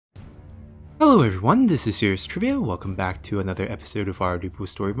Hello everyone, this is Serious Trivia. Welcome back to another episode of our Lu Bu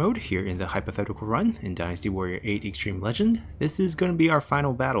story mode here in the Hypothetical run in Dynasty Warrior 8 Extreme Legend. This is going to be our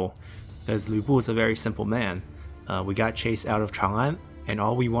final battle, because Lu Bu is a very simple man. We got chased out of Chang'an, and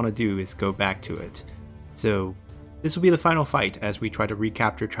all we want to do is go back to it. So this will be the final fight as we try to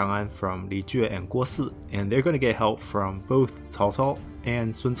recapture Chang'an from Li Jue and Guo Si, and they're going to get help from both Cao Cao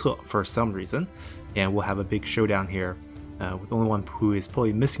and Sun Ce for some reason, and we'll have a big showdown here. The only one who is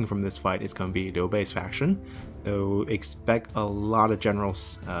probably missing from this fight is going to be Liu Bei's faction, so expect a lot of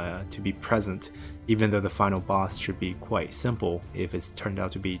generals to be present, even though the final boss should be quite simple if it's turned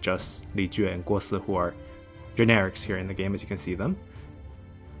out to be just Li Jue and Guo Si, who are generics here in the game as you can see them.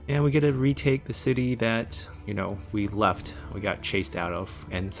 And we get to retake the city that, we left, we got chased out of,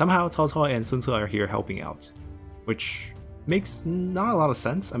 and somehow Cao Cao and Sun Ce are here helping out, which makes not a lot of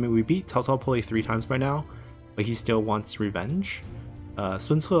sense. I mean, we beat Cao Cao probably 3 times by now, but he still wants revenge.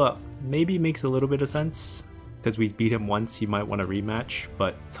 Sun Ce maybe makes a little bit of sense, because we beat him once, he might want a rematch,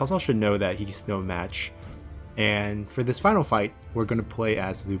 but Cao Cao should know that he's no match. And for this final fight, we're going to play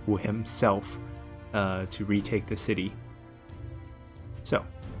as Lu Bu himself to retake the city. So,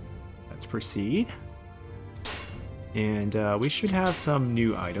 let's proceed. And we should have some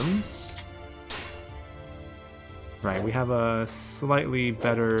new items. Right, we have a slightly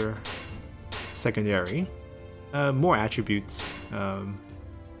better secondary. More attributes,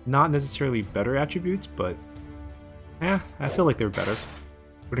 not necessarily better attributes, but I feel like they're better.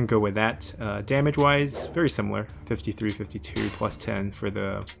 We're gonna go with that. Damage wise, very similar, 53, 52, plus 10 for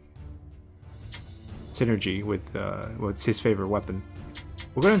the synergy with what's his favorite weapon.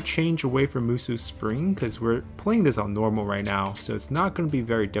 We're gonna change away from Musu's Spring because we're playing this on normal right now, so it's not gonna be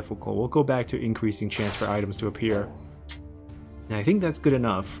very difficult. We'll go back to increasing chance for items to appear. And I think that's good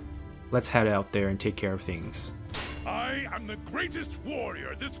enough. Let's head out there and take care of things. I am the greatest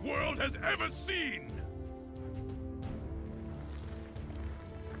warrior this world has ever seen!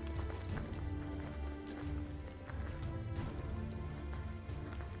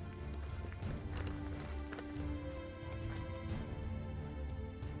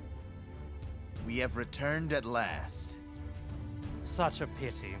 We have returned at last. Such a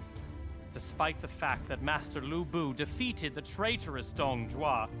pity. Despite the fact that Master Lu Bu defeated the traitorous Dong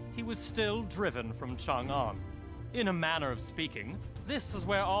Zhuo, he was still driven from Chang'an. In a manner of speaking, this is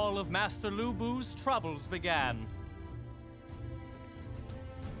where all of Master Lu Bu's troubles began.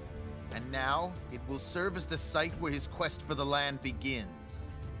 And now, it will serve as the site where his quest for the land begins.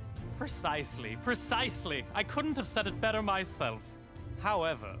 Precisely, precisely. I couldn't have said it better myself.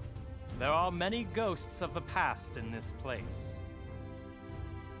 However, there are many ghosts of the past in this place.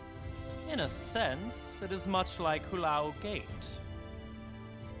 In a sense, it is much like Hulao Gate.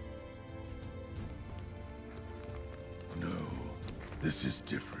 No, this is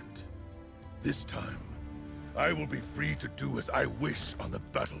different. This time, I will be free to do as I wish on the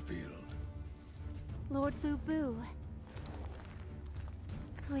battlefield. Lord Lu Bu,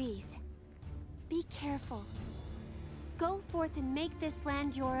 please, be careful. Go forth and make this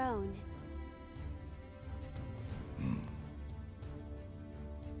land your own.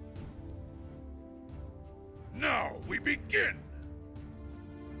 Now we begin!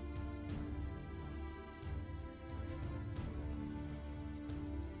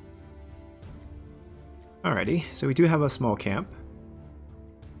 Alrighty, so we do have a small camp.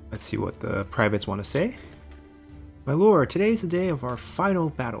 Let's see what the privates want to say. My lord, today is the day of our final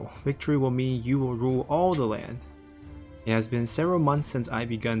battle. Victory will mean you will rule all the land. It has been several months since I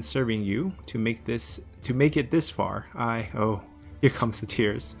begun serving you. To make it this far, oh, here comes the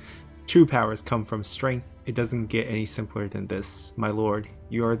tears. True powers come from strength. It doesn't get any simpler than this. My lord,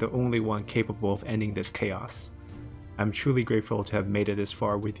 you are the only one capable of ending this chaos. I'm truly grateful to have made it this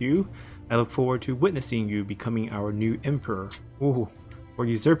far with you. I look forward to witnessing you becoming our new emperor. Ooh, we're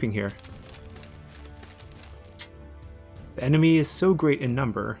usurping here. The enemy is so great in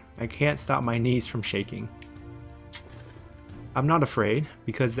number, I can't stop my knees from shaking. I'm not afraid,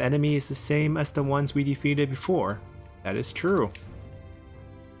 because the enemy is the same as the ones we defeated before. That is true.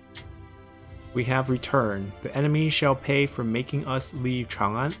 We have returned. The enemy shall pay for making us leave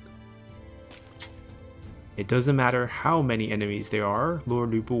Chang'an. It doesn't matter how many enemies there are,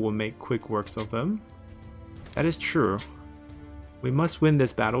 Lord Lu Bu will make quick works of them. That is true. We must win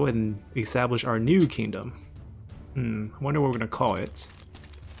this battle and establish our new kingdom. I wonder what we're going to call it.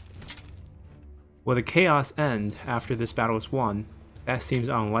 Will the chaos end after this battle is won? That seems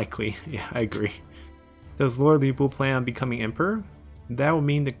unlikely. Yeah, I agree. Does Lord Lu Bu plan on becoming emperor? That will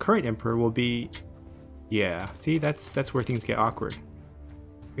mean the current emperor will be... Yeah, see, that's where things get awkward.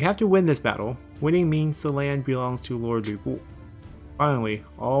 We have to win this battle. Winning means the land belongs to Lord Lu Bu. Finally,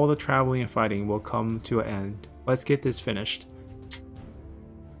 all the traveling and fighting will come to an end. Let's get this finished.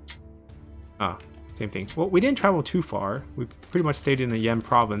 Ah, same thing. Well, we didn't travel too far. We pretty much stayed in the Yan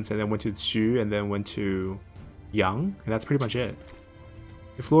province and then went to Xu and then went to Yang, and that's pretty much it.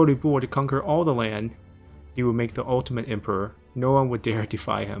 If Lord Lu Bu were to conquer all the land, he would make the ultimate emperor. No one would dare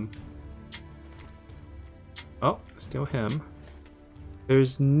defy him. Oh, still him.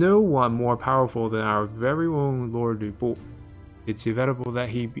 There's no one more powerful than our very own Lord Lu Bu. It's inevitable that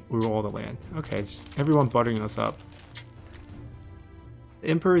he rule all the land. Okay, it's just everyone buttering us up. The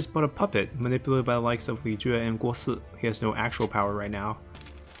emperor is but a puppet, manipulated by the likes of Li Jue and Guo Si. He has no actual power right now.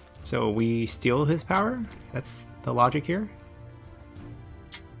 So we steal his power? That's the logic here?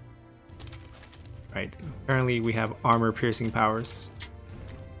 Right, apparently we have armor-piercing powers.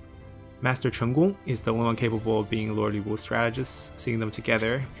 Master Chang'an is the only one capable of being Lord Lu Bu's strategist. Seeing them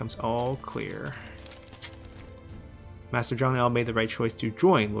together becomes all clear. Master Zhang Liao made the right choice to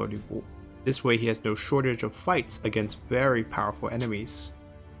join Lord Lu Bu. This way he has no shortage of fights against very powerful enemies.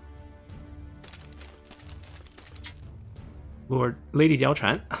 Lady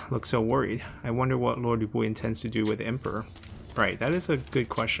Diaochan looks so worried. I wonder what Lord Lu Bu intends to do with the Emperor. Right, that is a good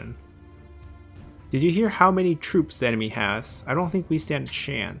question. Did you hear how many troops the enemy has? I don't think we stand a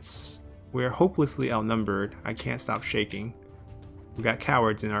chance. We are hopelessly outnumbered. I can't stop shaking. We got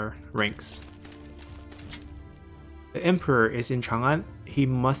cowards in our ranks. The Emperor is in Chang'an. He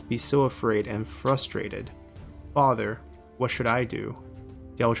must be so afraid and frustrated. Father, what should I do?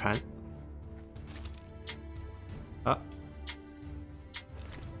 Diaochan. I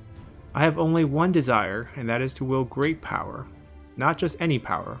have only one desire, and that is to wield great power. Not just any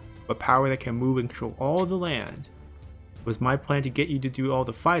power, but power that can move and control all the land. It was my plan to get you to do all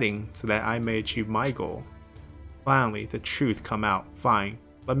the fighting so that I may achieve my goal. Finally, the truth come out. Fine,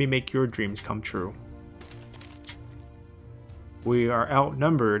 let me make your dreams come true. We are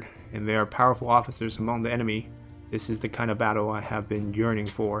outnumbered, and there are powerful officers among the enemy. This is the kind of battle I have been yearning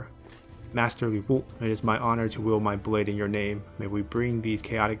for. Master Lu Bu, it is my honor to wield my blade in your name. May we bring these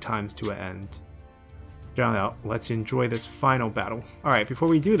chaotic times to an end. Zhang Liao, let's enjoy this final battle. Alright, before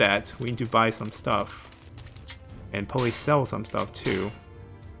we do that, we need to buy some stuff. And probably sell some stuff too.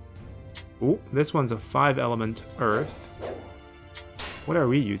 Ooh, this one's a 5-element earth. What are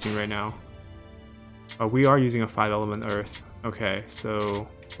we using right now? Oh, we are using a 5-element earth. Okay, so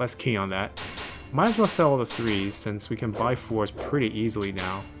let's key on that. Might as well sell all the 3s since we can buy 4s pretty easily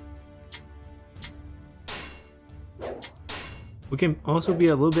now. We can also be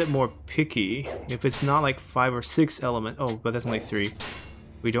a little bit more picky. If it's not like 5 or 6 element, oh, but that's only 3.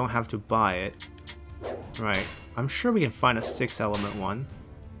 We don't have to buy it. Right, I'm sure we can find a 6-element one.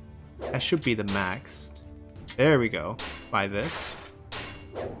 That should be the max. There we go, let's buy this.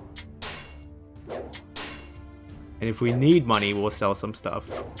 And if we need money, we'll sell some stuff,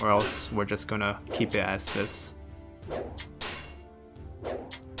 or else we're just gonna keep it as this.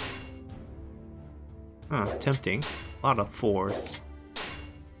 Huh, tempting. A lot of 4s.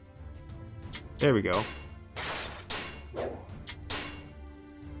 There we go.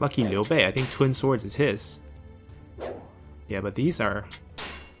 Lucky Liu Bei, I think Twin Swords is his. Yeah, but these are...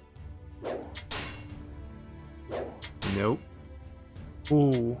 Nope.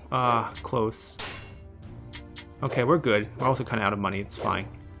 Ooh, close. Okay, we're good. We're also kind of out of money, it's fine.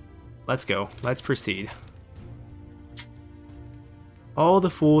 Let's go. Let's proceed. All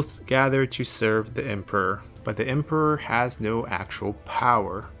the fools gather to serve the Emperor, but the Emperor has no actual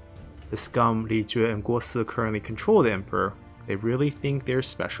power. The scum Li Jue and Guo Si currently control the Emperor. They really think they're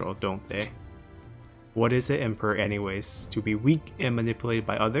special, don't they? What is an Emperor anyways? To be weak and manipulated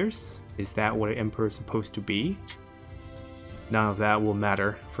by others? Is that what an Emperor is supposed to be? None of that will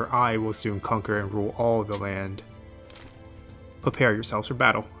matter, for I will soon conquer and rule all the land. Prepare yourselves for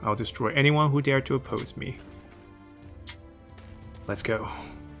battle. I'll destroy anyone who dare to oppose me. Let's go.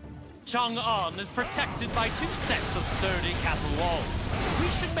 Chang'an is protected by 2 sets of sturdy castle walls. We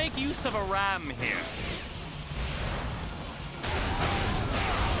should make use of a ram here.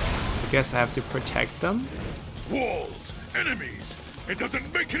 I guess I have to protect them? Walls! Enemies! It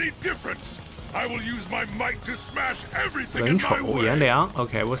doesn't make any difference! I will use my might to smash everything in my way! Yan Liang.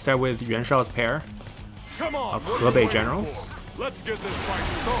 Okay, we'll start with Yuan Shao's pair of Hebei generals. Let's get this fight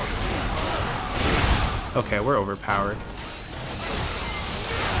started! Okay, we're overpowered.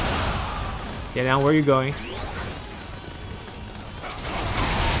 Yeah, now where are you going?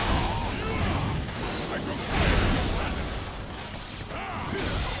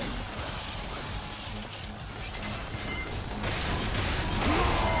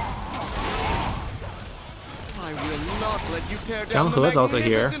 Zhang He is also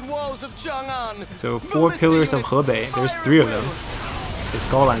here. So 4 pillars of Hebei. There's 3 of them. Is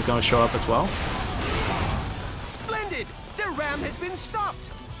Golan gonna show up as well? Splendid! Their ram has been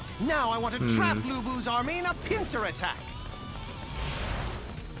stopped! Now I want to trap Lu Bu's army in a pincer attack!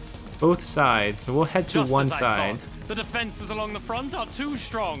 Both sides. So we'll head to Just one as I side. thought, the defenses along the front are too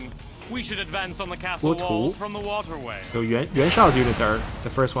strong. We should advance on the castle walls from the waterway. So Yuan Shao's units are the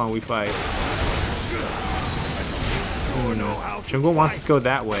first one we fight. Chang'an wants us to go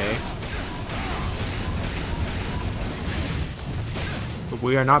that way. But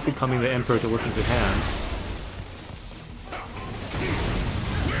we are not becoming the emperor to listen to him.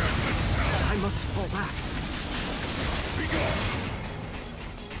 I must fall back.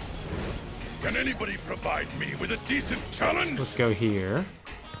 Can anybody provide me with a decent challenge? Let's go here.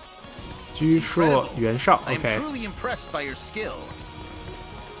 据说袁绍 I am Okay. truly impressed by your skill.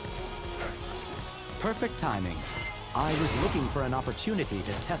 Perfect timing. I was looking for an opportunity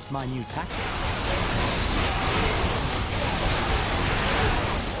to test my new tactics.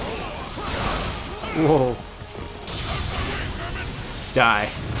 Whoa. Die.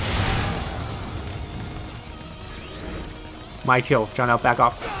 My kill. John out, back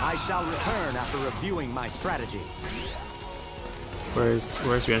off. I shall return after reviewing my strategy. Where's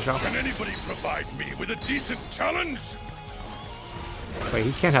Yuan Shao? Can anybody provide me with a decent challenge? Wait,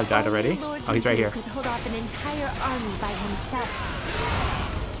 he can't have died already. Only Lord Oh, he's right Lu Bu here. could hold off an entire army by himself.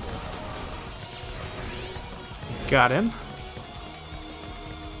 Got him.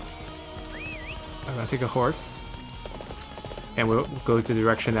 I'm gonna take a horse. And we'll go to the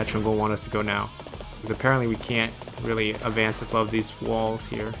direction that Chang'an wants us to go now. Because apparently we can't really advance above these walls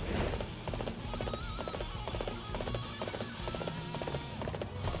here.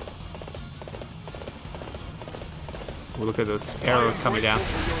 We'll look at those arrows coming down.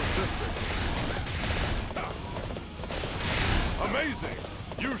 Amazing!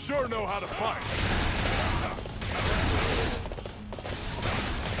 You sure know how to fight.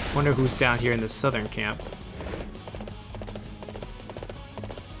 Wonder who's down here in the southern camp.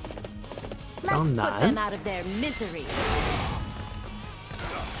 Let's put Chang'an. them out of their misery.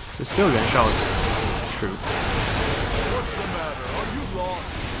 So still Yuan Shao's troops. What's the matter? Are you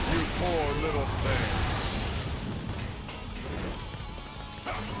lost? You poor little thing.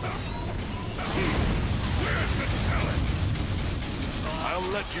 Where's the challenge? I'll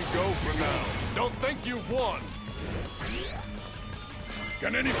let you go for now. Don't think you've won.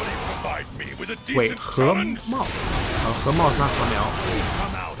 Can anybody provide me with a decent Wait, challenge? 和茂? Oh, 和茂 is not 和苗.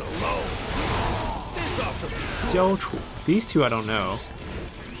 Come out alone. This ought to be 交楚. These two I don't know.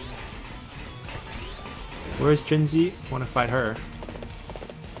 Where's Zhenji? Want to fight her?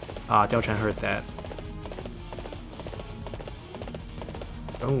 Ah, Diao Chen heard that.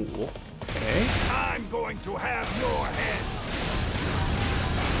 Oh, okay. I'm going to have your head.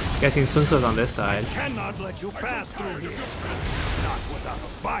 Guessing Sun Ce's on this side. Cannot let you pass through here. Not without a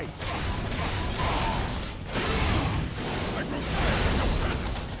fight.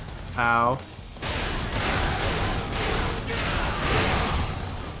 Ow.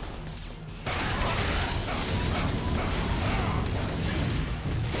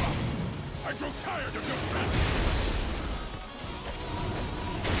 I grow tired of your presence.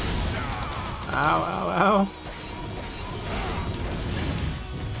 Ow, ow, ow.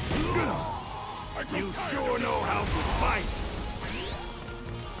 You sure know how to fight.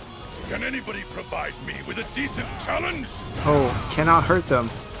 Can anybody provide me with a decent challenge? Oh, cannot hurt them.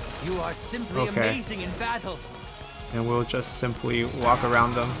 You are simply Okay. amazing in battle. And we'll just simply walk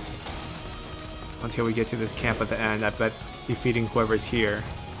around them until we get to this camp at the end. I bet defeating whoever's here.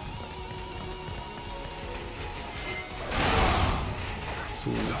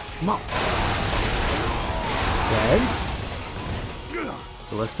 Mao. Dead.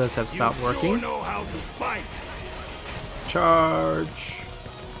 Ballistas have stopped You working. sure know how to fight. Charge.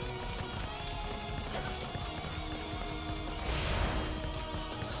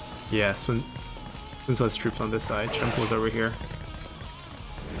 Yeah, Sun Ce's troops on this side. Chengpu's over here.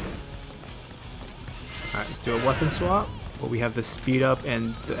 Alright, let's do a weapon swap. But we have the speed up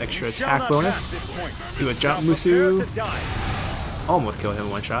and the extra attack bonus. Do a jump Musu. Almost kill him in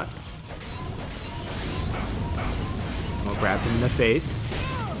one shot. We'll grab him in the face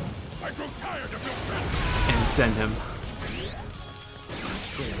I grow tired of your presence. and send him.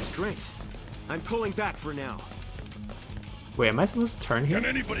 Such great strength. I'm pulling back for now. Wait, am I supposed to turn Can here?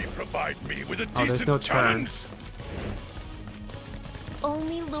 anybody provide me with a Oh, there's decent no turn. challenge?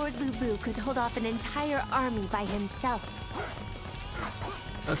 Only Lord Lu Bu could hold off an entire army by himself.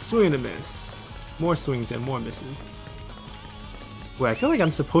 A swing and a miss. More swings and more misses. Wait, I feel like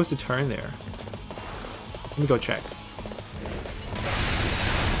I'm supposed to turn there. Let me go check.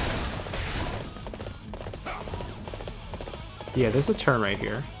 Yeah, there's a turn right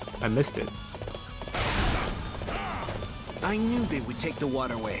here. I missed it. I knew they would take the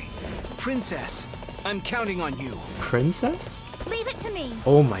waterway. Princess, I'm counting on you. Princess? Leave it to me.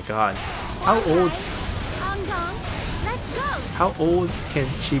 Oh my god. How old? Chang'an, let's go. How old can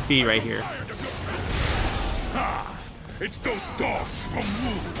she be right here? Ah, it's those dogs from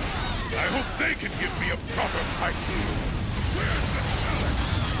Wu. I hope they can give me a proper fight.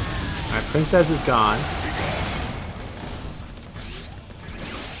 Alright, Princess is gone.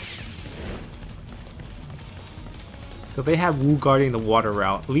 So they have Wu guarding the water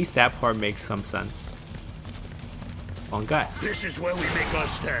route. At least that part makes some sense. Wrong guy. This is where we make our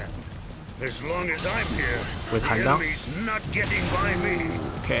stand. As long as I'm here, With the Han Dao? enemy's not getting by me.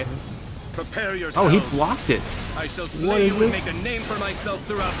 Okay. Prepare Oh, yourselves. he blocked it. I shall What slay is you and this? make a name for myself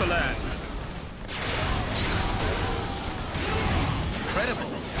throughout the land.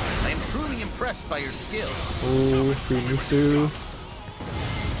 Incredible. I am truly impressed by your skill. Oh, Furimusu.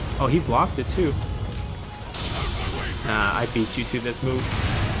 Oh, he blocked it too. Nah, I beat you to this move.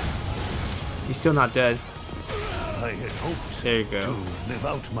 He's still not dead. I had hoped There you go. to live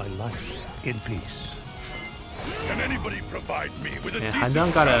out my life in peace. Can anybody provide me with a And decent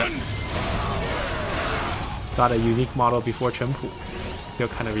Han Dao challenge? got a unique model before Chen Pu. Feel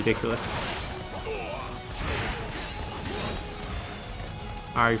kind of ridiculous.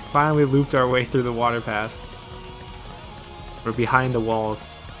 Alright, finally looped our way through the water pass. We're behind the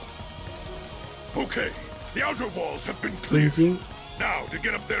walls. Okay, the outer walls have been Sun cleared. Jing. Now to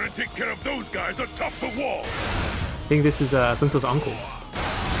get up there and take care of those guys atop the wall. I think this is Sun Tzu's uncle. Who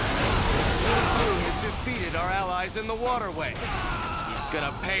has defeated our allies in the waterway? He's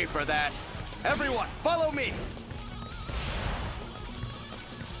gonna pay for that. Everyone, follow me!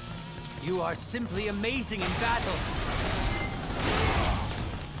 You are simply amazing in battle.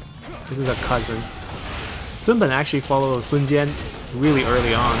 This is a cousin. Sun Ben actually followed Sun Jian really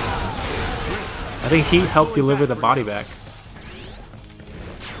early on. I think he helped deliver the body back.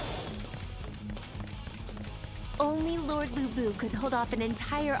 Only Lord Lu Bu could hold off an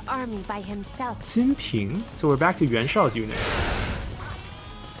entire army by himself. Xin Ping. So we're back to Yuan Shao's units.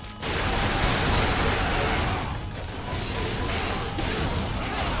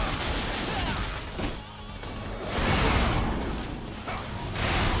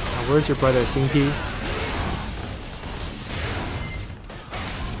 Now, where's your brother Xin Pi?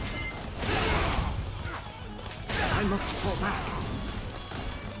 I must fall back.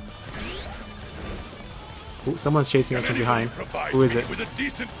 Ooh, someone's chasing us Can from anybody behind. provide Who is me it? with a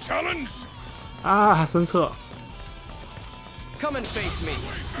decent challenge? Ah, Sun Ce. Come and face me.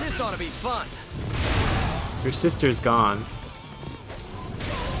 This ought to be fun. Your sister's gone.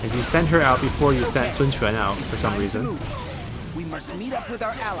 And you sent her out before you sent Sun Quan out for some Time to reason. move. We must meet up with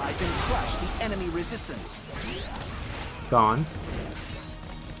our allies and crush the enemy resistance. Gone.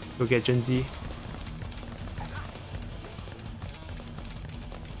 Go get Jinji.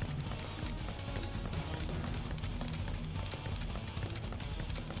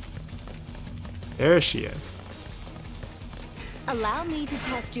 There she is. Allow me to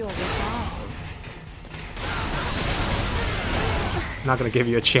test your resolve. Not gonna give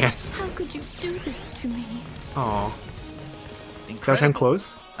you a chance. How could you do this to me? Oh, Incredible. Zhao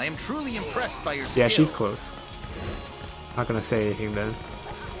close? I am truly impressed by your skill. Yeah, she's close. Not gonna say anything then.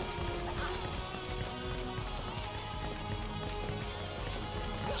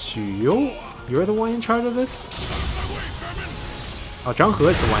 Xu You? You're the one in charge of this? Oh, Zhang He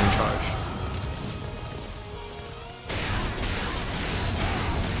is the one in charge.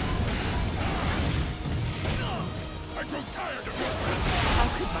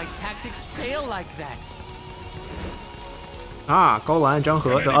 How could my tactics fail like that? Ah, Golan and Zhang He,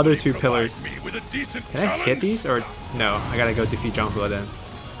 Can the other anybody two provide pillars. me with a decent Can I hit challenge? these or no? I gotta go defeat Zhang He then.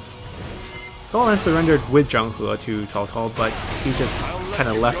 Golan surrendered with Zhang He to Cao Cao, but he just kind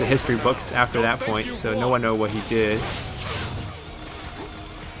of left the history books after that point, so no one knows what he did.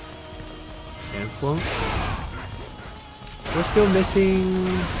 Yanfeng. We're still missing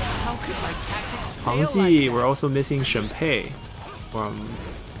How could my tactics Hang fail Ji. like We're that? also missing Shen Pei from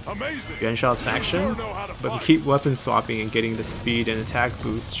Amazing. Yuan Shao's You faction. sure know how to But if we fight. keep weapon swapping and getting the speed and attack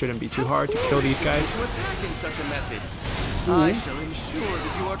boost, shouldn't be too hard to kill these guys. To attack in such a method. I shall ensure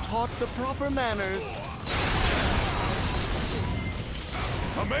that you are taught the proper manners.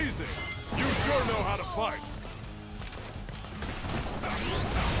 Amazing. You sure know how to fight.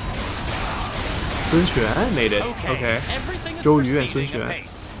 Sun Quan made it. Okay, Okay. everything is Zhou Yu and Sun proceeding Quan.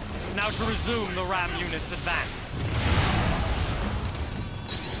 apace. Now to resume the ram unit's advance.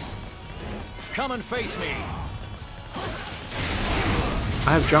 Come and face me.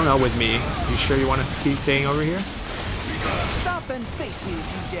 I have Zhang Ao with me. You sure you want to keep staying over here? Stop and face me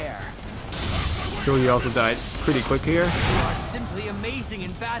if you dare. Sure, you also died pretty quick here. You are simply amazing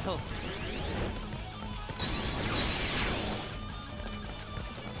in battle.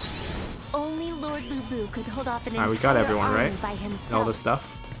 Only Lord Lu Bu could hold off an Alright, we got entire everyone, army right? by himself. All the stuff.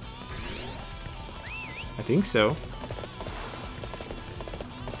 I think so.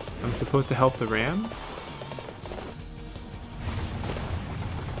 I'm supposed to help the ram?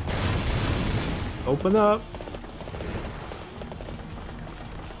 Open up!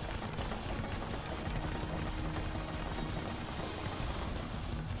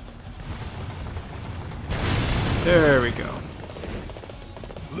 There we go.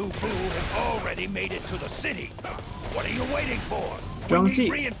 Lu Bu has already made it to the city. What are you waiting for? Zhang We Ji.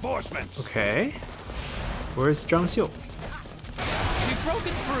 need reinforcements. Okay. Where's Zhang Xiu? We've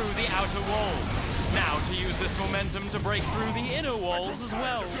broken through the outer walls. Now to use this momentum to break through the inner walls as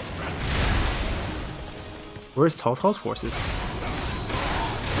well. Where's Cao Cao's forces?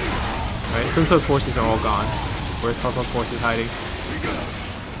 Right, Sun Tzu's forces are all gone. Where's Cao Cao's forces hiding?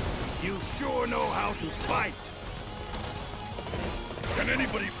 You sure know how to fight. Can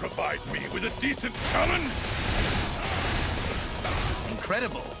anybody provide me with a decent challenge?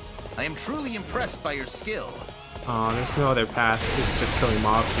 Incredible. I am truly impressed by your skill. There's no other path. It's just killing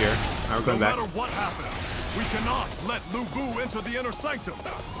mobs here. Alright, we're going back. No matter what happens, we cannot let Lu Bu enter the inner sanctum.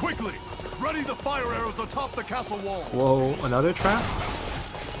 Quickly, ready the fire arrows atop the castle wall. Whoa, another trap?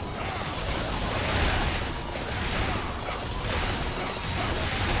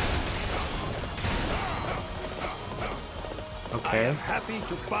 I Okay. am happy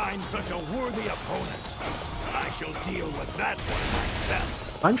to find such a worthy opponent. I shall deal with that one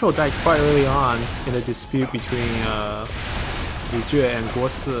myself. Banchuo died quite early on in a dispute between Li Jue and Guo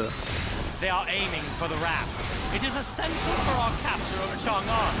Si. They are aiming for the ram. It is essential for our capture of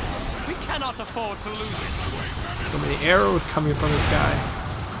Chang'an. We cannot afford to lose it. So many arrows coming from the sky.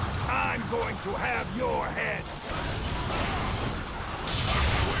 I'm going to have your head.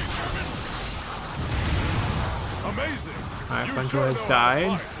 Amazing. Alright, You Banchuo sure has know how to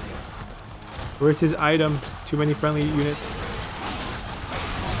died. fight. Where's his items? Too many friendly units.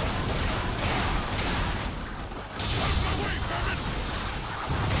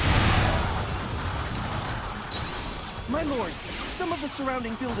 My lord, some of the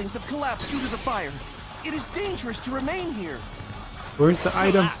surrounding buildings have collapsed due to the fire. It is dangerous to remain here. Where's the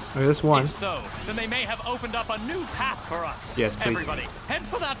items? Oh, there's one. If so, then they may have opened up a new path for us. Yes, please. Everybody, head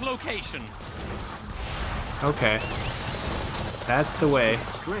for that location. Okay. That's the way.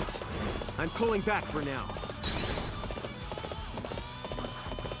 Strength. I'm pulling back for now.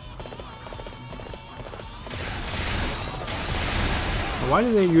 Why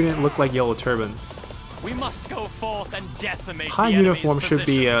do their unit look like yellow turbans? We must go forth and decimate High the enemy's uniform should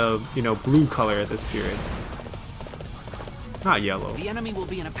be position. blue color at this period. Not yellow. The enemy will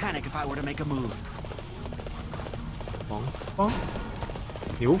be in a panic if I were to make a move. 黄方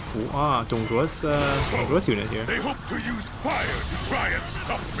牛府啊Dongzhuo's unit here. They hope to use fire to try and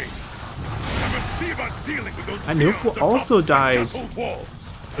stop me. I must see about dealing with those And Niu Fu fields atop also the died castle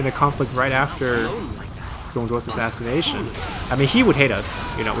walls. in a conflict right after Dongzhuo's assassination. I mean, he would hate us.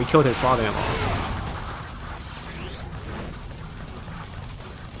 You know, we killed his father-in-law.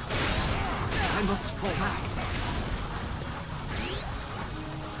 I must fall back.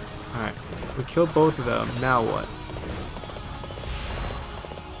 Alright, we killed both of them. Now what?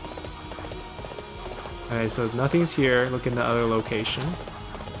 Alright, so nothing's here. Look in the other location.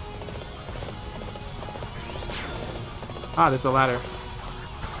 Ah, there's a ladder.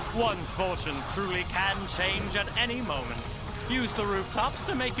 One's fortunes truly can change at any moment. Use the rooftops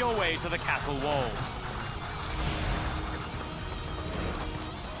to make your way to the castle walls.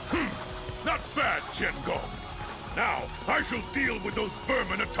 Not bad, Chang'an. Now, I shall deal with those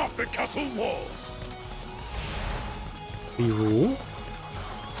vermin atop the castle walls. Li Ru?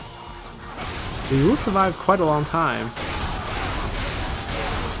 Li Ru survived quite a long time.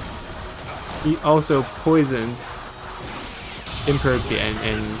 He also poisoned Emperor Bian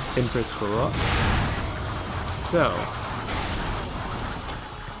and Empress He. So,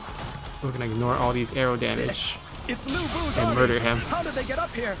 we're gonna ignore all these arrow damage It's Lu Bu's and army. murder him. How did they get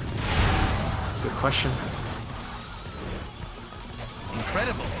up here? Good question.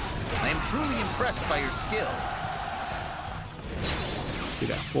 Incredible. I am truly impressed by your skill. See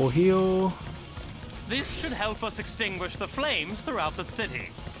that full heal. This should help us extinguish the flames throughout the city.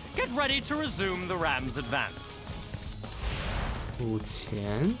 Get ready to resume the ram's advance.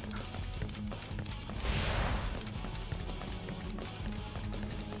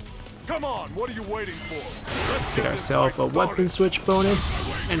 Come on, what are you waiting for? Let's get ourselves a weapon switch bonus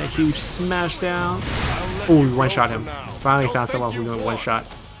and a huge smash down. Oh, we one-shot him. Finally found someone who can one-shot.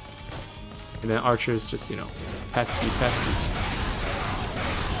 And then Archer's just, you know, pesky.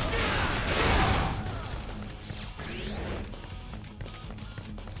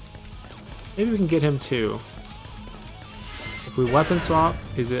 Maybe we can get him too. If we weapon swap,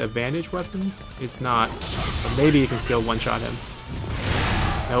 is it a bandage weapon? It's not. But maybe you can still one-shot him.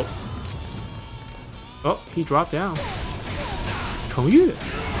 Nope. Oh, he dropped down. Chong units.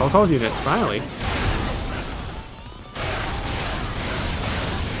 Cao Cao's units, finally.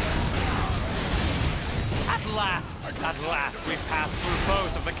 At last, we've passed through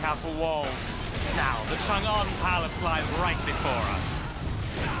both of the castle walls. Now, the Chang'an palace lies right before us.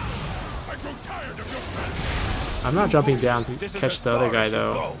 I grow tired of your presence. I'm not jumping down to catch the other guy,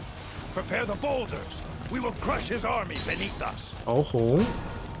 though. Go. Prepare the boulders. We will crush his army beneath us. Oh,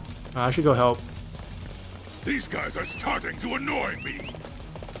 I should go help. These guys are starting to annoy me.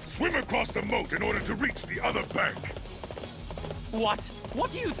 Swim across the moat in order to reach the other bank. What?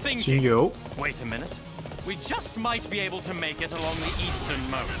 What are you thinking? Yo. Wait a minute. We just might be able to make it along the eastern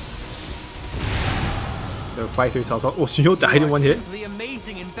moat. So fight through Cao Cao. Oh, Xun Yu died in one hit. Simply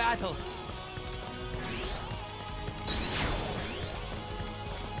amazing in battle.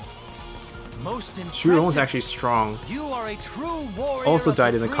 Most Xu Rong's impressive. actually strong. You are a true warrior. Also of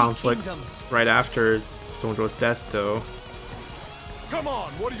died in the three conflict kingdoms. right after Dongzhuo's death, though. Come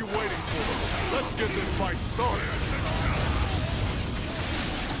on, what are you waiting for? Let's get this fight started.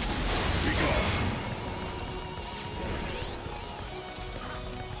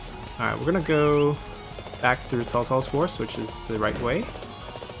 Alright, we're gonna go back through Cao Cao's force, which is the right way.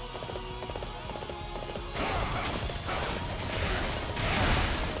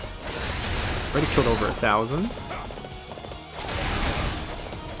 Already killed over 1,000.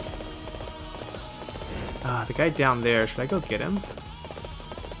 The guy down there, should I go get him?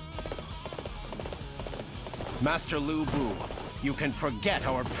 Master Lu Bu, you can forget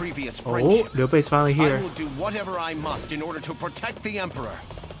our previous Oh, friendship. Liu Bei's finally here. I will do whatever I must in order to protect the Emperor.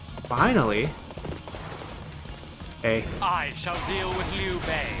 Finally? Hey. I shall deal with Liu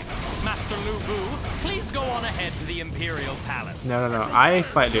Bei. Master Lu Bu, please go on ahead to the Imperial Palace. No, I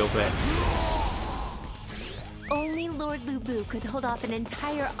fight Liu Bei. Only Lord Lu Bu could hold off an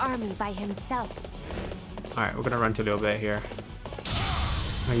entire army by himself. Alright, we're gonna run to Liu Bei here.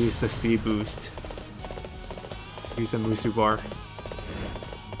 I use the speed boost. Use a Musu bar.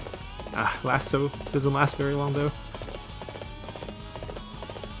 Lasso doesn't last very long though.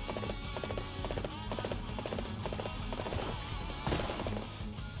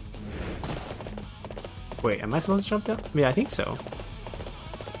 Wait, am I supposed to jump down? Yeah, I think so.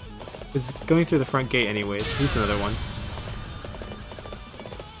 It's going through the front gate anyways. Here's another one.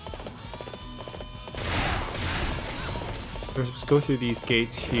 We're supposed to go through these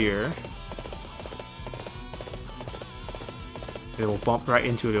gates here. And we'll bump right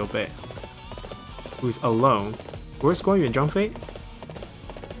into a little bit. Who's alone. Where's Guan Yu and Zhang Fei?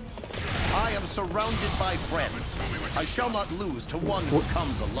 I am surrounded by friends. I shall not lose to one who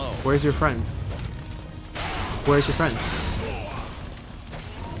comes alone. Where's your friend? Where's your friend?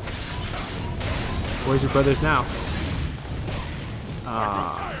 Where's your brothers now?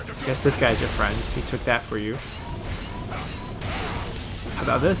 Guess this guy's your friend. He took that for you. How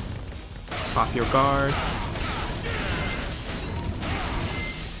about this? Off your guard.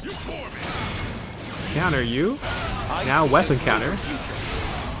 Counter you. Now weapon counter.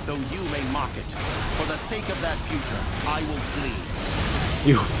 Though you may mock it, for the sake of that future, I will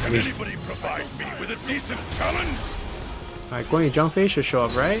flee. You Can flee. anybody provide me with a decent challenge? Alright, Guan Yu Zhang Fei should show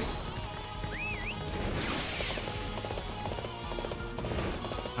up, right?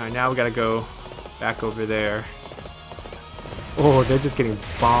 Alright, now we gotta go back over there. Oh, they're just getting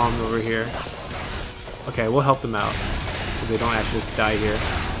bombed over here. Okay, we'll help them out so they don't actually just die here.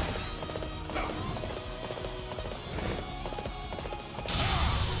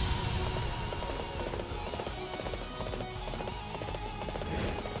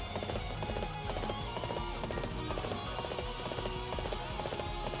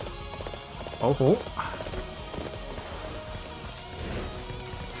 Oh,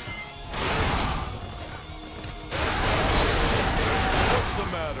 What's the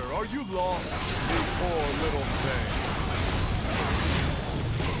matter? Are you lost, you poor little thing?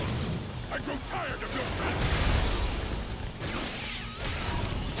 I grow tired of your presence.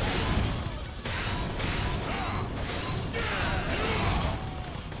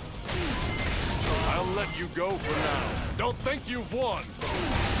 I'll let you go for now. Don't think you've won.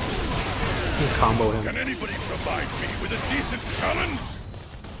 combo him. Can anybody provide me with a decent challenge?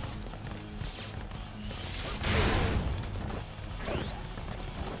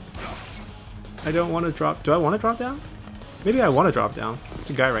 I don't want to drop. Do I want to drop down? Maybe I want to drop down. It's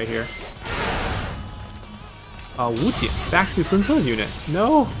a guy right here. Wu Jie. Back to Sun Ce's unit.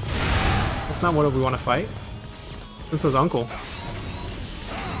 No! That's not what we want to fight. Sun Ce's uncle.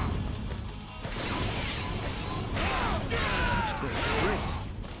 Such great strength.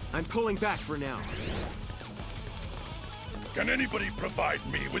 I'm pulling back for now. Can anybody provide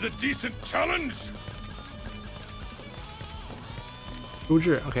me with a decent challenge? Wu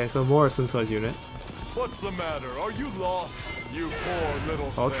Zhi. Okay, so more Sun Ce's unit. What's the matter? Are you lost? You poor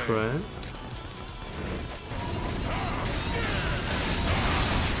little thing. Ultron.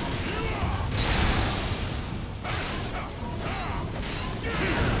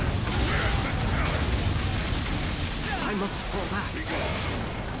 I must fall back.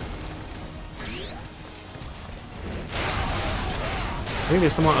 I think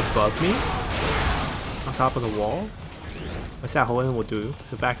there's someone above me, on top of the wall. Let's see how Wen will do.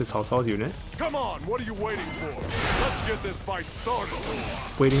 So back to Cao Cao's unit. Come on, what are you waiting for? Let's get this fight started.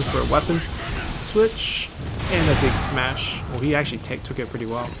 Waiting for a weapon switch and a big smash. Well, he actually took it pretty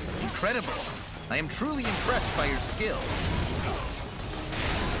well. Incredible. I am truly impressed by your skill.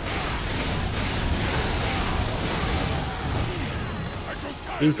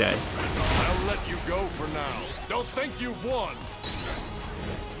 He's dead. I'll let you go for now. Don't think you've won.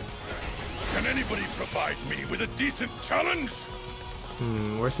 Can anybody provide me with a decent challenge?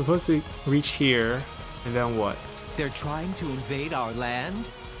 We're supposed to reach here, and then what? They're trying to invade our land?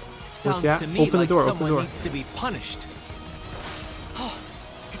 What's Sounds that? to me Open the like door, open the someone door. needs to be punished. Oh,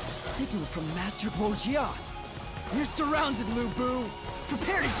 it's the signal from Master Bojia. You're surrounded, Lu Bu.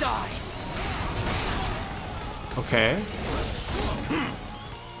 Prepare to die. Okay.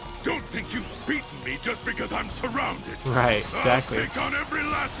 Don't think you've beaten me just because I'm surrounded. Right, exactly. I'll take on every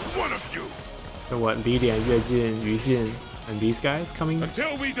last one of you. So what? Li Dian, Yue Jin, Yu Jin, and these guys coming?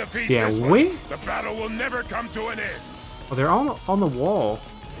 Until we defeat Dian this Wei? one, the battle will never come to an end. Oh, they're all on the wall.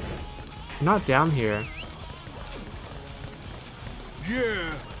 They're not down here.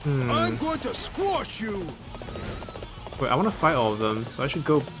 Yeah. I'm going to squash you. Wait, I want to fight all of them, so I should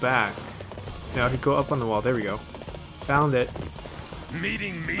go back. Yeah, I could go up on the wall. There we go. Found it.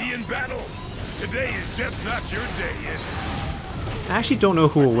 Meeting me in battle? Today is just not your day, is it? I actually don't know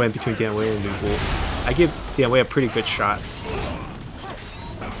who will win between Dian Wei and Lu Bu. I give Dian Wei a pretty good shot.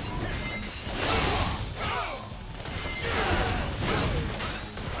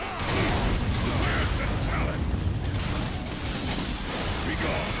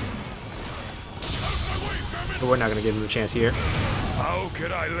 But we're not going to give him a chance here. How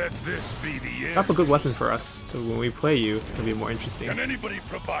could I let this be the end? Drop a good weapon for us, so when we play you, it's going to be more interesting. Can anybody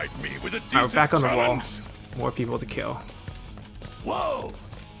provide me with a decent Alright, we're back on the wall. challenge? More people to kill. Whoa!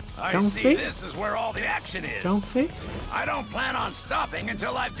 I Don't see think- this is where all the action is. Don't think? I don't plan on stopping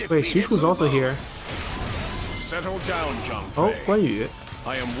until I've defeated Wait, Shifu's also Lu Bu. here. Settle down, Zhang Oh, Fei. what are you?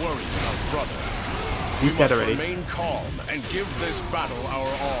 I am worried about brother. He's We dead must already. remain calm and give this battle our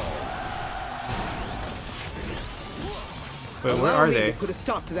all. Wait, where are they? Put a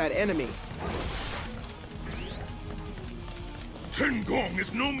stop to that enemy. Chang'an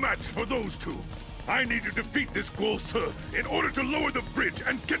is no match for those two. I need to defeat this Guo Se in order to lower the bridge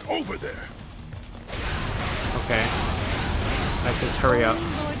and get over there. Okay. Let's just hurry up.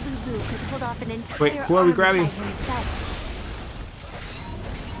 Only Lord Lu Bu could hold off an entire Wait, who are we army grabbing? by himself.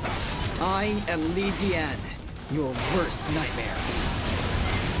 I am Li Dian, your worst nightmare.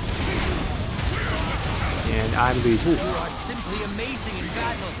 And I'm Lu Bu. You are simply amazing in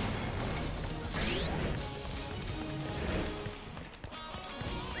battle.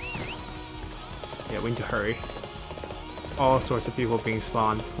 Yeah, we need to hurry. All sorts of people being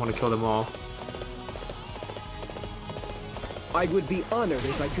spawned. Want to kill them all. I would be honored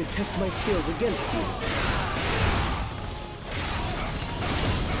if I could test my skills against you.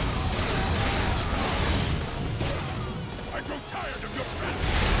 I grow tired of your presence.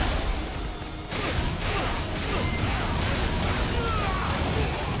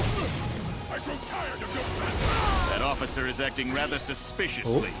 I grow tired of your presence. That officer is acting rather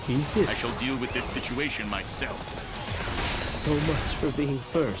suspiciously. Oh, he's it. I shall deal with this situation myself. So much for being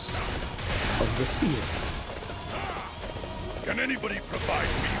first of the field. Can anybody provide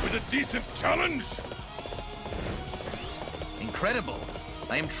me with a decent challenge? Incredible.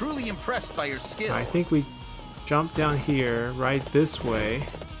 I am truly impressed by your skill. I think we jump down here, right this way.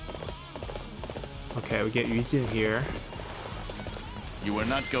 Okay, we get Yu Jin here. You are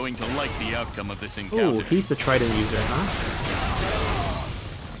not going to like the outcome of this encounter. Oh, he's the trident user, huh?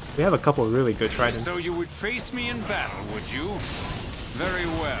 We have a couple of really good tridents. So you would face me in battle, would you? Very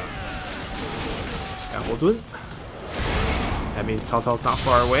well. Yeah, we'll do it. That means Cao Cao's not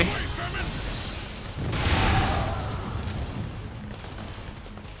far away.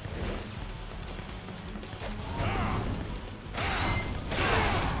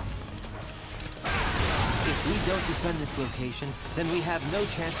 don't defend this location, then we have no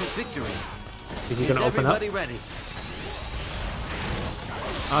chance at victory. Is he gonna open up? Everybody ready?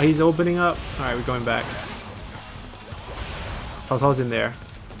 Oh, he's opening up. Alright, we're going back. Cao Cao's in there.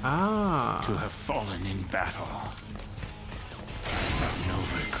 Ah. To have fallen in battle. Have no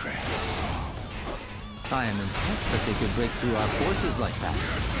regrets. I am impressed that they could break through our forces like that.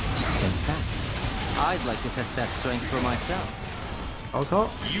 In fact, I'd like to test that strength for myself. Cao Cao?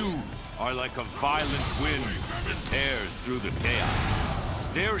 You are like a violent wind that tears through the chaos.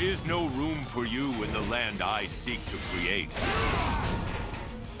 There is no room for you in the land I seek to create.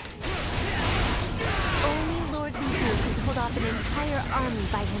 Only Lord Lu Bu could hold off an entire army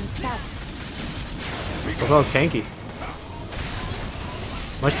by himself. Cao Cao's tanky.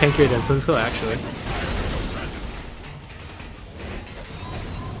 Much tankier than Sun Ce, actually.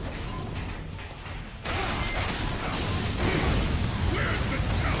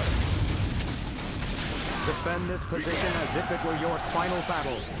 Defend this position as if it were your final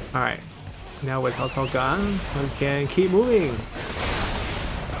battle. Alright. Now with Cao Cao gone, we can keep moving.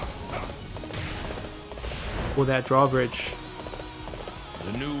 Pull that drawbridge.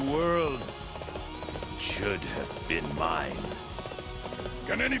 The new world should have been mine.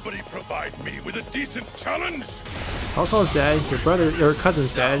 Can anybody provide me with a decent challenge? Cao Cao's dead, your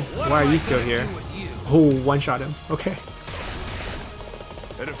cousin's dead. Why are you still here? Oh, one-shot him. Okay.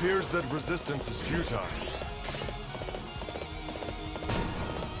 It appears that resistance is futile.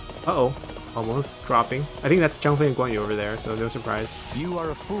 Uh-oh. Almost dropping. I think that's Zhang Fei and Guan Yu over there, so no surprise. You are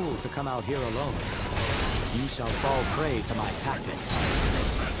a fool to come out here alone. You shall fall prey to my tactics.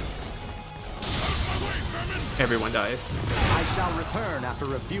 Everyone dies. I shall return after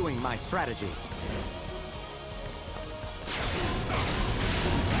reviewing my strategy.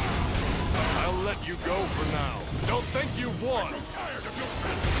 I'll let you go for now. Don't think you've won.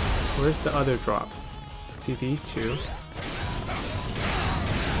 Where's the other drop? See these two.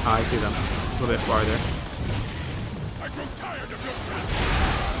 Ah, I see them. A little bit farther.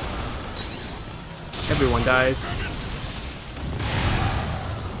 Everyone dies.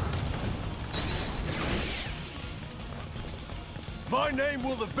 My name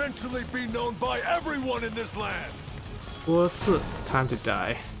will eventually be known by everyone in this land. Time to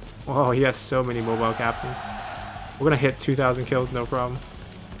die. Oh, he has so many mobile captains. We're gonna hit 2,000 kills, no problem.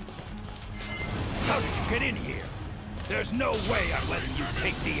 How did you get in here? There's no way I'm letting you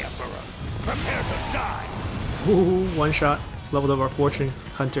take the Emperor. Prepare to die. Ooh, one shot. Leveled up our fortune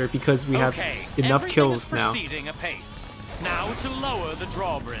hunter because we have enough kills now. Proceeding apace. Now to lower the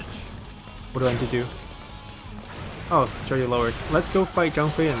drawbridge. What do I need to do? Oh, it's already lowered. Let's go fight Zhang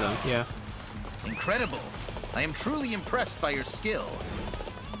Fei and them. Yeah. Incredible. I am truly impressed by your skill.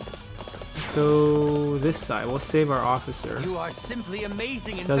 Let's go this side. We'll save our officer. You are simply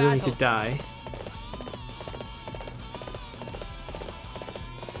amazing in Doesn't battle. need to die.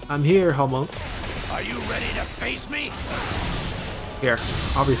 I'm here, Helmut. Are you ready to face me? Here,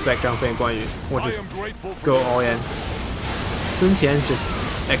 I'll respect Zhang Fei and Guan Yu. We'll just go all in. Sun Qian's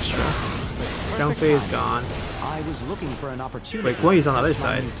just extra. Zhang Fei is gone. I was looking for an opportunity. Wait, Guan Yu's on the other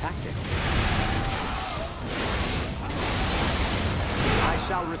side. I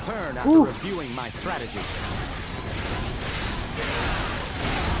shall return after reviewing my strategy.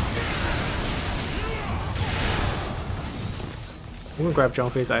 I'm gonna grab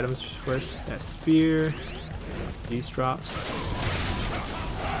Zhang Fei's items first. That spear. These drops.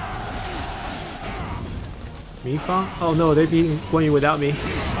 Mi Fang? Oh no, they're beating Guan Yu without me.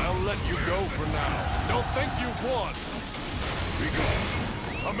 I'll let you go for now. Don't think you've won. Be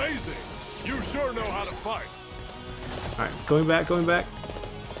gone. Amazing. You sure know how to fight. Alright, going back, going back.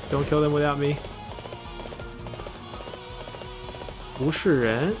 Don't kill them without me. 不是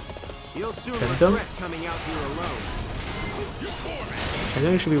人. You'll soon Them? regret coming out here alone. I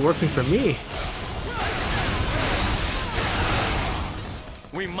think it should be working for me.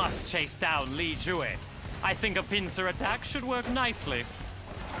 We must chase down Li Jue. I think a pincer attack should work nicely.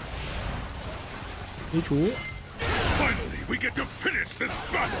 Finally, we get to finish this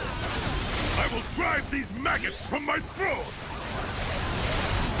battle! I will drive these maggots from my throat!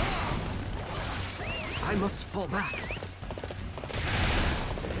 I must fall back.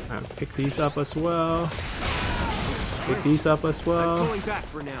 I'll pick these up as well. Pick these up as I'm well. pulling back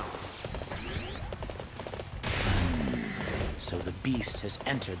for now. So the beast has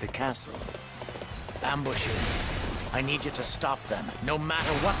entered the castle. Ambush it. I need you to stop them, no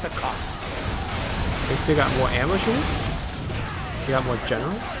matter what the cost. They still got more ammo shoots? They got more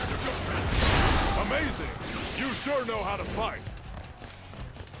generals? Amazing. You sure know how to fight.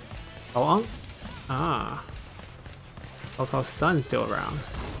 Oh, ah. Also, son's still around.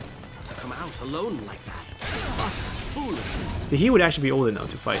 To come out alone like that. Foolishness. See, he would actually be old enough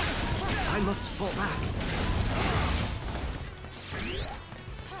to fight. I must fall back.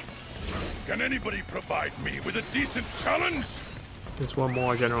 Can anybody provide me with a decent challenge? There's one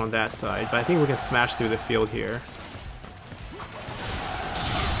more general on that side, but I think we can smash through the field here.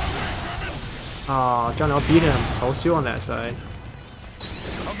 Oh, John, I'll beat him. I'll steal on that side.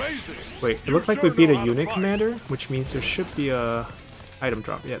 Amazing. Wait, it looked like we beat a unit commander, which means there should be a item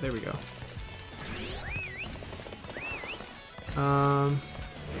drop. Yeah, there we go.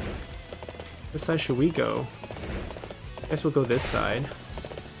 Which side should we go? Guess we'll go this side.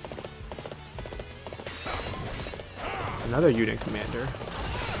 Another unit commander.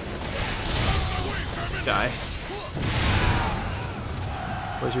 Die.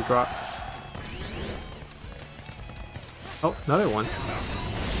 Where's your drop? Oh, another one.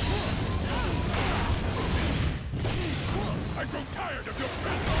 I grow tired of your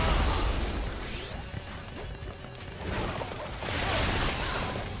presence.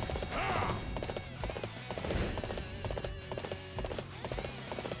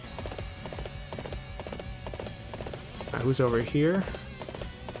 Who's over here?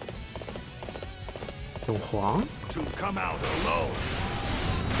 Huang? To come out alone.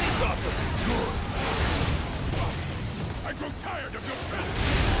 It's up to be good. I grow tired of your presence.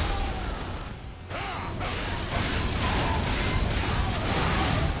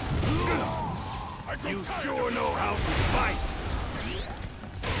 You sure know how to fight.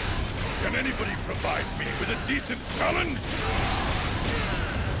 Can anybody provide me with a decent challenge?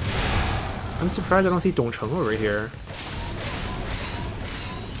 I'm surprised I don't see Dongcheng over here.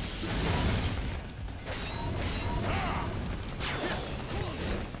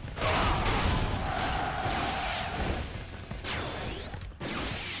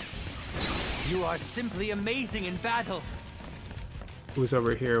 You are simply amazing in battle. Who's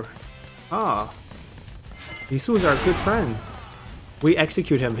over here? Ah, Li Su is our good friend. We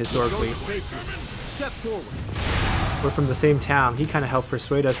execute him historically. Step forward. We're from the same town. He kind of helped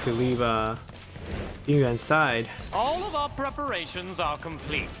persuade us to leave Yingyuan's side. All of our preparations are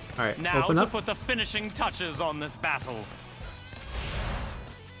complete. All right, now open to up. put the finishing touches on this battle.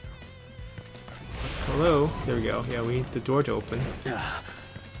 Hello. There we go. Yeah, we need the door to open.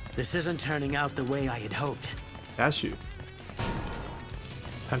 This isn't turning out the way I had hoped. That's you.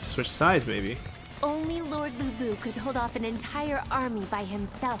 Time to switch sides, maybe. Only Lord Lu Bu could hold off an entire army by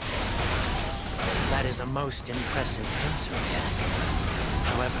himself. That is a most impressive pincer attack.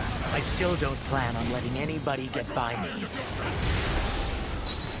 However, I still don't plan on letting anybody get by me.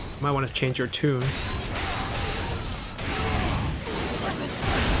 Might want to change your tune.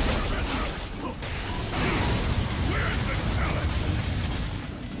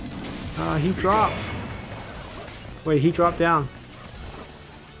 He dropped. Wait, he dropped down.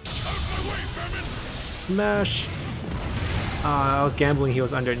 Smash. I was gambling he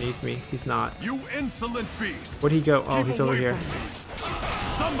was underneath me. He's not. You insolent beast! Where'd he go? Oh, he's over here.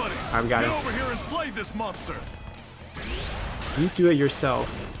 Somebody, I've got get him. over here and slay this monster! You do it yourself.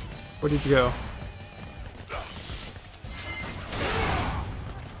 Where did you go?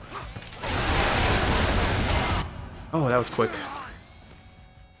 Oh, that was quick.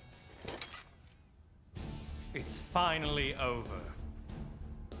 It's finally over.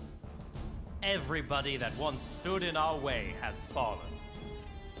 Everybody that once stood in our way has fallen.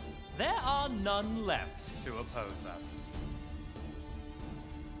 There are none left to oppose us.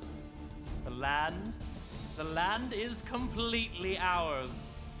 The land is completely ours.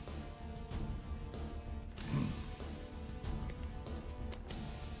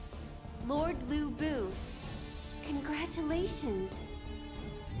 Lord Lu Bu, congratulations.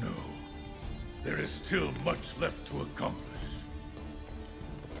 No. There is still much left to accomplish.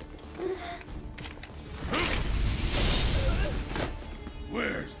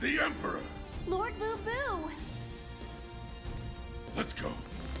 Where's the Emperor? Lord Lu Bu! Let's go.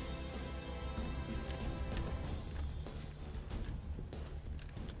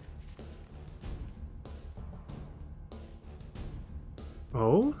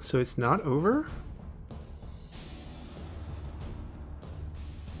 Oh, so it's not over?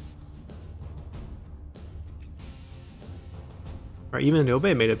 Right, even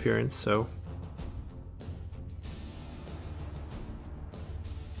Nobe made an appearance, so...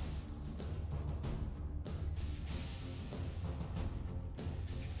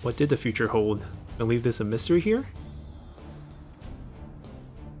 What did the future hold? I'll leave this a mystery here?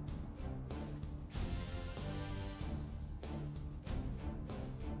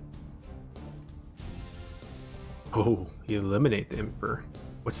 Oh, you eliminate the Emperor.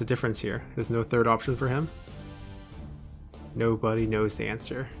 What's the difference here? There's no third option for him? Nobody knows the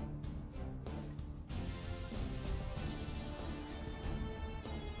answer.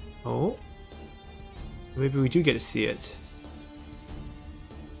 Maybe we do get to see it.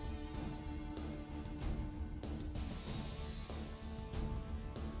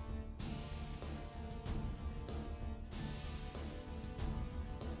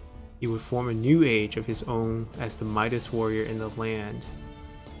 He would form a new age of his own as the mightiest warrior in the land.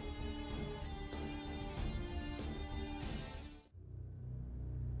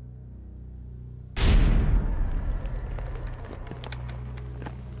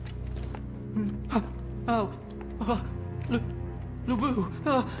 Lu Bu,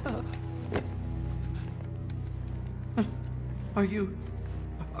 are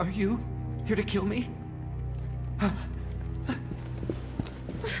you here to kill me?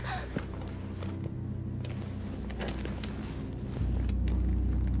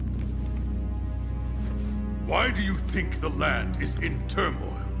 Why do you think the land is in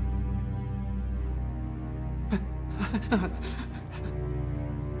turmoil?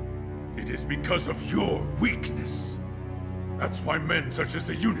 It is because of your weakness. That's why men such as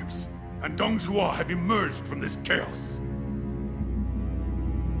the eunuchs and Dongjua have emerged from this chaos.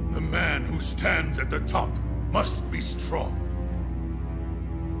 The man who stands at the top must be strong.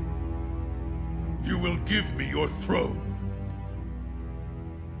 You will give me your throne.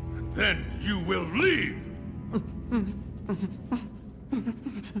 And then you will leave!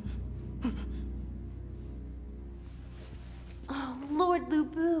 Oh, Lord Lu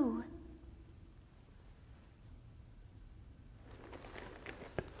Bu.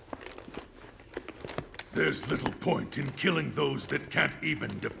 There's little point in killing those that can't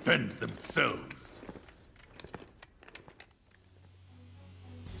even defend themselves.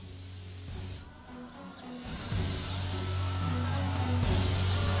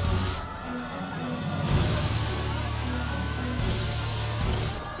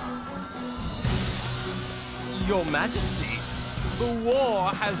 Your Majesty, the war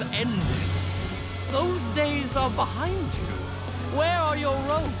has ended. Those days are behind you. Where are your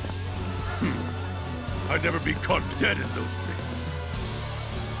robes? I'd never be caught dead in those things.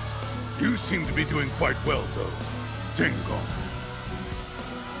 You seem to be doing quite well, though, Chang'an.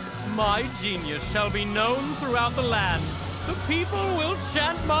 My genius shall be known throughout the land. The people will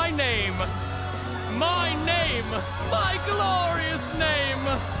chant my name. My name! My glorious name!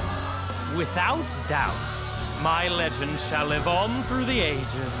 Without doubt, my legend shall live on through the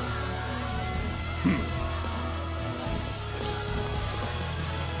ages.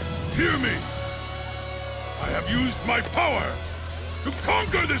 Hear me! I have used my power to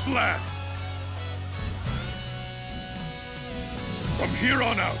conquer this land! From here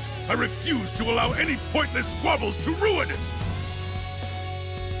on out, I refuse to allow any pointless squabbles to ruin it!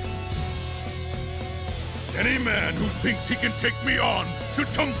 Any man who thinks he can take me on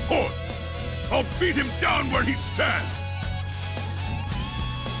should come forth! I'll beat him down where he stands!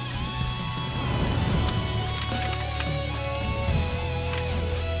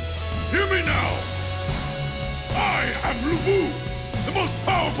 Hear me now! I am Lu Bu, the most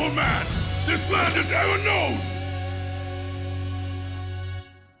powerful man this land has ever known!